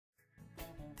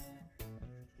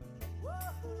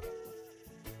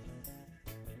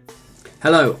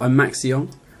Hello, I'm Max Young.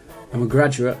 I'm a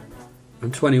graduate.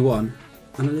 I'm 21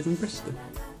 and I live in Bristol.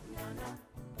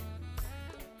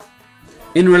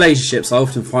 In relationships, I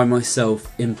often find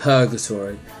myself in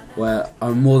purgatory, where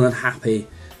I'm more than happy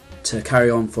to carry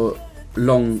on for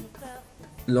long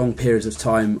periods of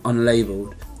time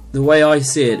unlabelled. The way I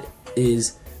see it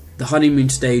is the honeymoon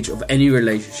stage of any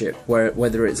relationship,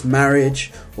 whether it's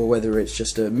marriage or whether it's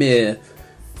just a mere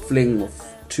fling of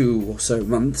 2 or so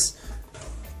months.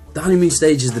 The honeymoon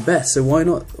stage is the best, so why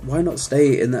not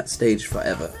stay in that stage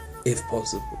forever, if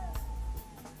possible?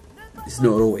 It's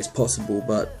not always possible,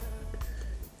 but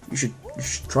you should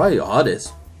try your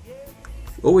hardest.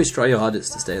 Always try your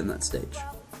hardest to stay in that stage.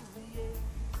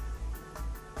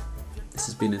 This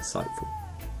has been insightful.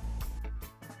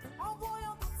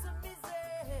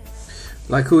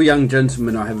 Like all young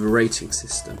gentlemen, I have a rating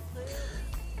system.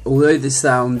 Although this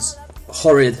sounds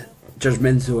horrid,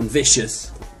 judgmental and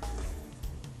vicious,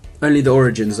 only the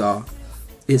origins are.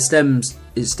 It stems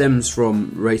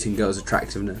from rating girls'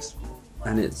 attractiveness,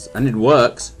 and it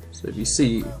works. So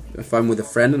if I'm with a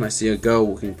friend and I see a girl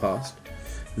walking past,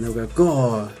 and they'll go,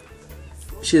 "God,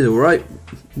 she's all right.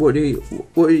 What do you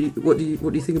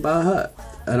think about her?"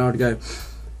 And I'd go,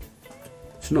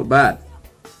 "She's not bad.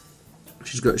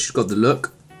 She's got the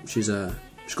look. She's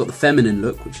got the feminine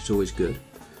look, which is always good.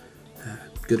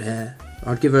 Good hair."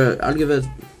 I'd give her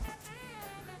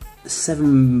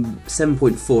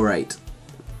 7.48,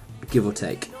 give or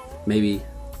take. Maybe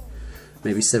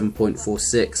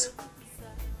 7.46.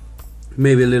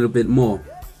 Maybe a little bit more.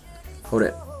 Hold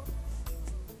it.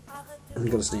 I'm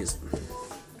gonna sneeze.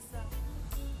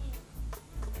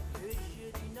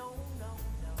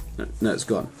 No, it's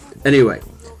gone. Anyway,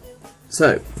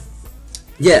 so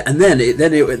yeah, and then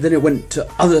it went to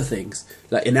other things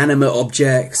like inanimate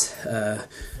objects,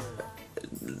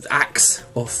 acts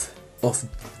of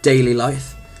daily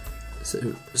life. So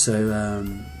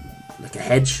like a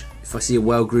hedge. If I see a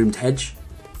well-groomed hedge,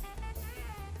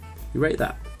 you rate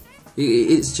that.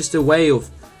 It's just a way of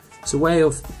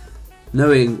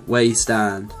knowing where you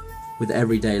stand with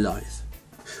everyday life.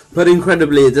 But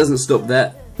incredibly, it doesn't stop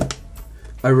there.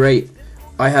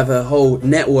 I have a whole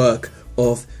network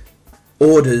of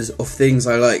orders of things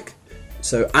I like.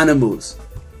 So animals.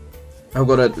 I've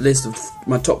got a list of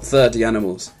my top 30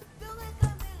 animals.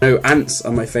 No, ants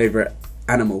are my favourite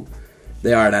animal.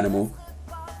 They are an animal.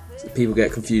 People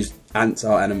get confused. Ants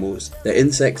are animals. They're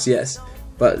insects, yes,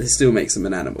 but it still makes them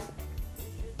an animal.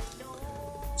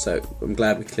 So I'm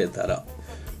glad we cleared that up.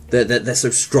 They're so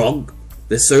strong.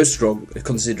 They're so strong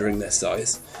considering their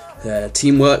size.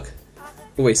 Teamwork,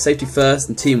 always safety first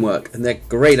and teamwork, and they're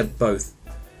great at both.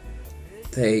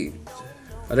 I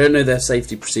don't know their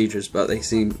safety procedures, but they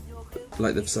seem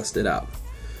like they've sussed it out.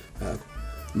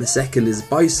 And the second is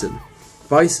bison.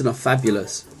 Bison are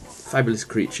fabulous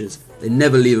creatures. They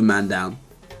never leave a man down.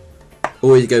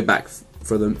 Always go back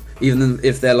for them, even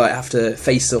if they're like have to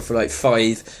face off for like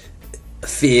 5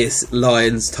 fierce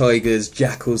lions, tigers,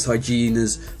 jackals,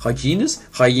 hyenas.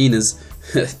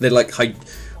 They're like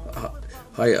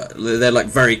they're like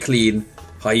very clean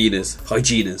hyenas.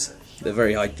 They're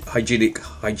very hygienic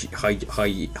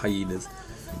hyenas.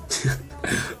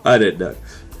 I don't know.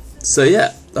 So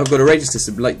yeah, I've got a rating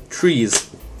system like trees.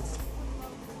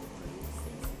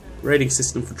 Rating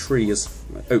system for trees: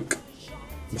 oak,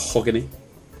 mahogany.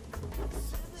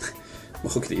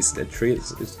 Mahogany isn't a tree;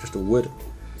 it's just a wood.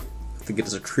 I think it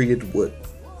is a treated wood.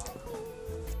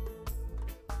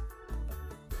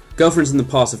 Girlfriends in the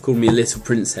past have called me a little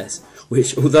princess,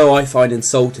 which, although I find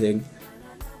insulting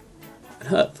and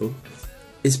hurtful,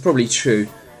 is probably true.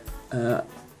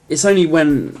 It's only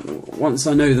once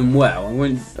I know them well. I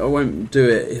won't do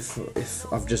it if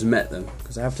I've just met them,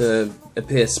 because I have to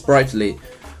appear sprightly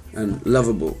and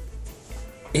lovable.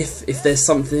 If there's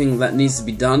something that needs to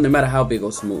be done, no matter how big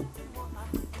or small,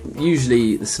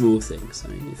 usually the small things. I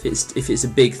mean, if it's a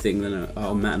big thing, then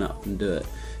I'll man up and do it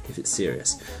if it's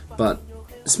serious. But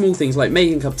small things like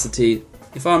making cups of tea.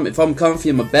 If I'm comfy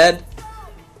in my bed,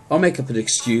 I'll make up an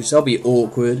excuse. I'll be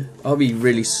awkward. I'll be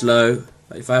really slow.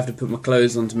 Like if I have to put my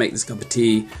clothes on to make this cup of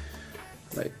tea,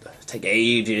 like take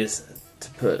ages to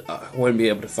put. I won't be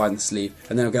able to find the sleeve,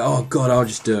 and then I'll go, "Oh God, I'll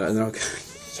just do it," and then I'll go,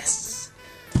 "Yes."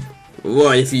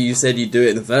 Well, if you said you'd do it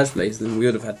in the first place, then we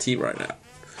would have had tea right now.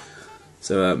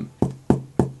 So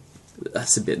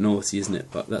that's a bit naughty, isn't it?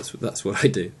 But that's what I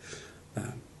do.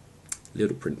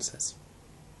 Little princess.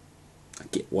 I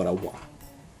get what I want.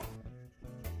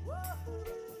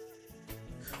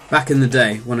 Back in the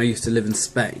day when I used to live in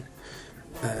Spain,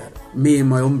 me and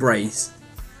my hombres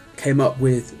came up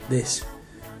with this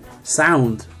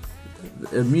sound,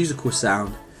 a musical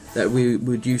sound, that we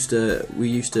used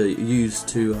to use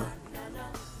to.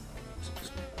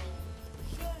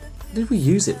 What did we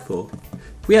use it for?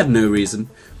 We had no reason.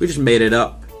 We just made it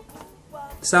up.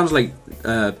 Sounds like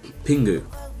Pingu.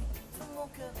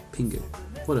 Pingu.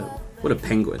 What a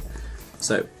penguin.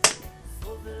 So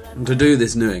to do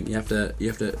this knowing, you have to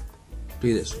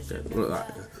do this. Look at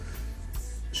that.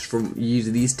 Just from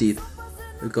using these teeth.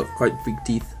 We've got quite big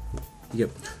teeth. You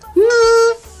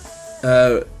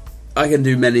go. I can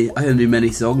do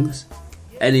many songs.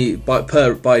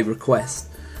 By request.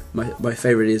 My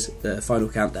favourite is Final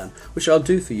Countdown, which I'll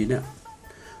do for you now.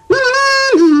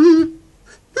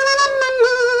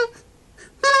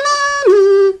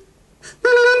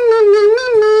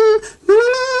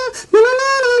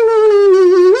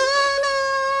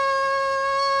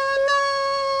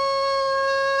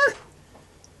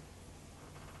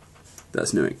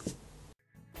 That's knowing.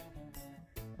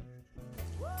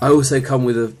 I also come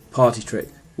with a party trick,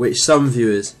 which some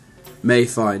viewers may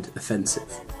find offensive.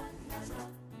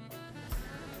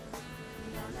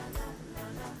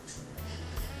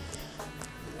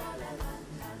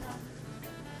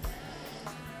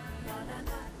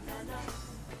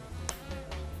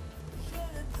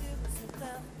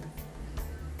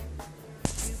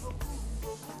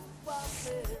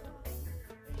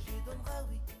 J'y donnerai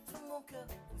oui tout mon cœur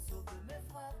pour sauver mes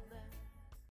frères.